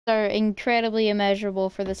are incredibly immeasurable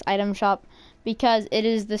for this item shop because it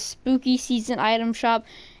is the spooky season item shop.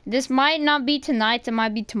 This might not be tonight's, it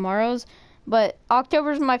might be tomorrow's, but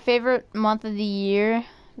October is my favorite month of the year.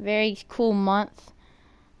 Very cool month.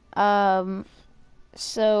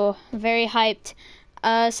 So very hyped.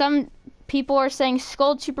 Some people are saying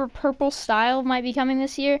Skull Trooper purple style might be coming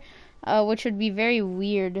this year, which would be very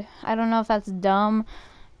weird. I don't know if that's dumb.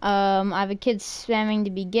 I have a kid spamming to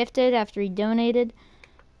be gifted after he donated.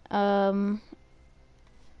 And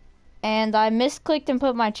I misclicked and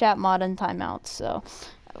put my chat mod in timeout, so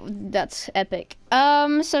that's epic.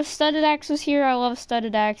 So Studded Axe was here. I love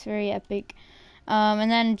Studded Axe, very epic. And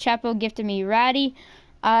then Chapo gifted me Ratty.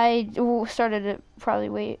 I started it probably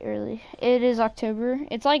way early. It is October.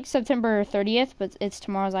 It's like September 30th, but it's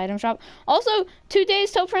tomorrow's item shop. Also, 2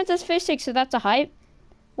 days till Princess Fish Stick, so that's a hype.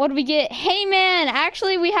 What do we get? Hey Man!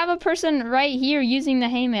 Actually, we have a person right here using the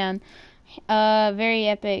Hey Man. Very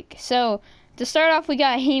epic. So, to start off, we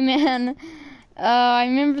got Hey Man. I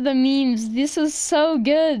remember the memes. This was so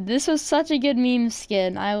good. This was such a good meme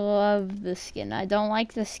skin. I love the skin. I don't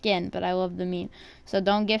like the skin, but I love the meme. So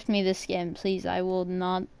don't gift me the skin, please. I will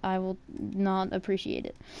not appreciate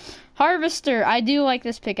it. Harvester. I do like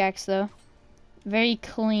this pickaxe though. Very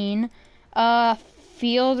clean.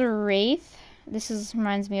 Field Wraith.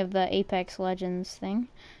 Reminds me of the Apex Legends thing.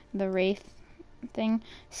 The Wraith thing.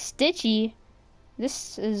 Stitchy.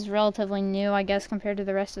 This is relatively new, I guess, compared to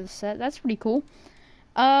the rest of the set. That's pretty cool.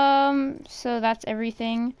 So that's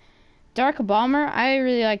everything. Dark Bomber. I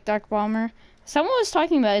really like Dark Bomber. Someone was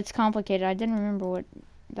talking about It's Complicated. I didn't remember what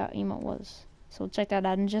that emote was. So we'll check that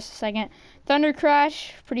out in just a second. Thunder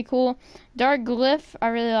Crash. Pretty cool. Dark Glyph. I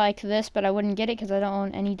really like this, but I wouldn't get it because I don't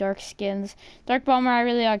own any dark skins. Dark Bomber. I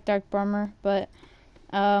really like Dark Bomber, but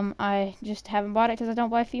I just haven't bought it because I don't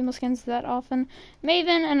buy female skins that often.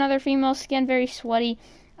 Maven, another female skin, very sweaty.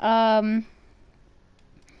 I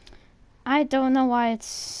don't know why it's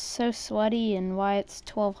so sweaty and why it's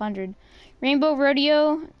 1200. Rainbow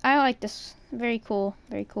Rodeo, I like this. Very cool,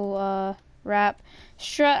 wrap.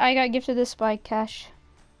 Strut, I got gifted this by Cash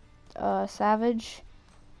Savage.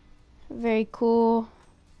 Very cool.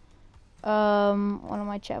 One of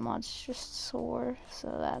my chat mods just sore,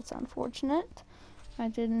 so that's unfortunate. I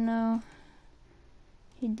didn't know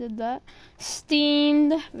he did that.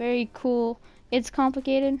 Steamed, very cool. It's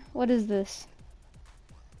Complicated. What is this?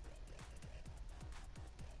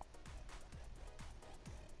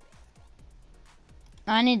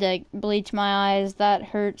 I need to bleach my eyes. That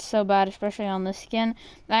hurts so bad, especially on the skin.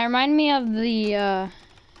 That reminded me of the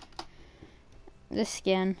this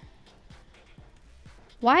skin.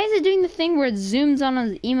 Why is it doing the thing where it zooms on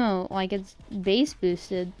an emote like it's base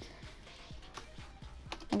boosted?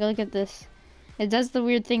 Look at this. It does the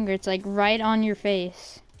weird thing where it's like right on your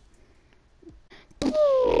face.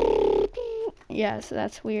 Yeah, so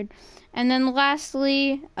that's weird. And then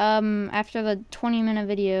lastly, after the 20-minute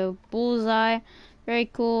video, Bullseye. Very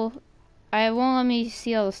cool. I won't let me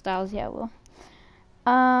see all the styles yet, will.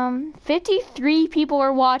 53 people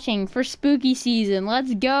are watching for spooky season.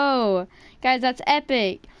 Let's go. Guys, that's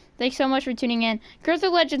epic. Thanks so much for tuning in. Growth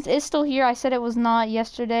of Legends is still here. I said it was not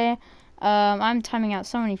yesterday. I'm timing out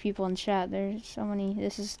so many people in chat. There's so many.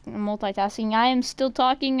 This is multitasking. I am still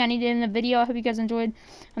talking. I need it in the video. I hope you guys enjoyed.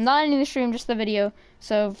 I'm not ending the stream, just the video.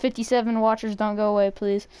 So 57 watchers, don't go away,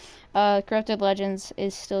 please. Corrupted Legends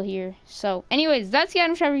is still here. So, anyways, that's the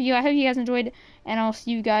item shop review. I hope you guys enjoyed, and I'll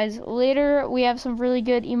see you guys later. We have some really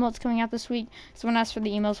good emotes coming out this week. Someone asked for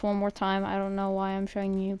the emotes one more time. I don't know why I'm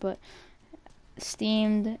showing you, but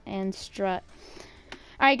Steamed and Strut.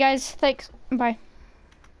 Alright, guys. Thanks. Bye.